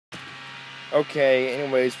Okay,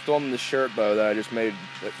 anyways, filming the shirt though that I just made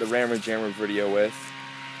the Rammer Jammer video with.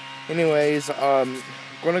 Anyways,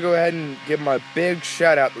 gonna go ahead and give my big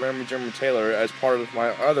shout out to rammajammataylor as part of my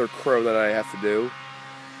other crow that I have to do.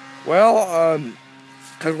 Well,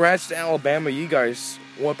 congrats to Alabama, you guys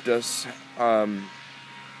whooped us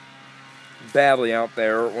badly out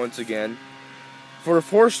there once again. For the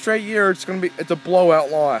fourth straight year, it's a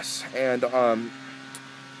blowout loss, and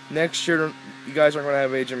next year you guys aren't gonna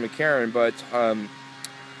have AJ McCarron, but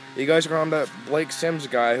you guys are going to have that Blake Sims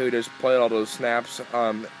guy who just played all those snaps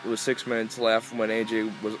with 6 minutes left when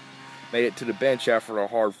AJ made it to the bench after a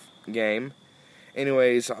hard game.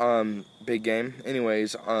 Anyways, big game.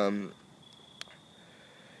 Anyways,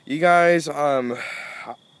 you guys, I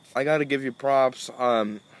got to give you props.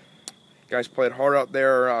 You guys played hard out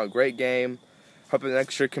there. Great game. Hope the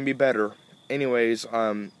next year can be better. Anyways,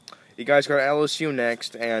 you guys got LSU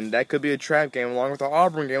next, and that could be a trap game along with the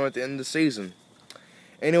Auburn game at the end of the season.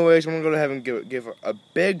 Anyways, I'm going to go ahead and give a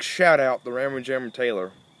big shout out to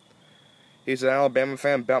rammajammataylor. He's an Alabama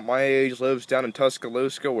fan about my age, lives down in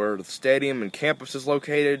Tuscaloosa where the stadium and campus is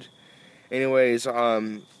located. Anyways,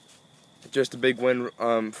 just a big win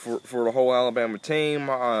for the whole Alabama team.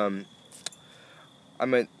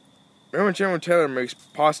 rammajammataylor makes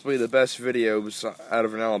possibly the best videos out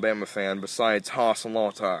of an Alabama fan besides Haas and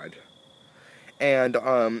Lawtide. And,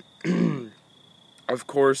 of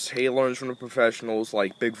course, he learns from the professionals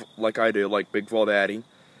like I do, like Big Vol Daddy,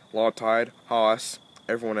 Lawtide, Haas,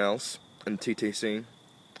 everyone else, and TTC.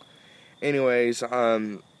 Anyways,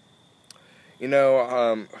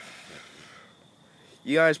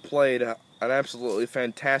 you guys played an absolutely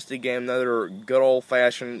fantastic game, another good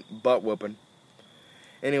old-fashioned butt-whooping.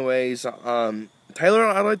 Anyways, Taylor,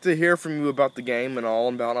 I'd like to hear from you about the game and all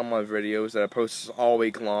about on my videos that I post all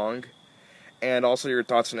week long. And also your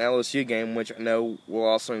thoughts on the LSU game, which I know will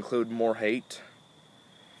also include more hate.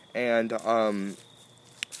 And,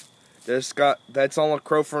 that's all a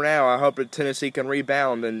crow for now. I hope that Tennessee can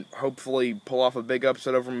rebound and hopefully pull off a big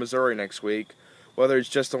upset over Missouri next week. Whether it's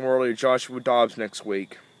Justin Worley or Joshua Dobbs next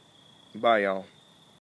week. Bye, y'all.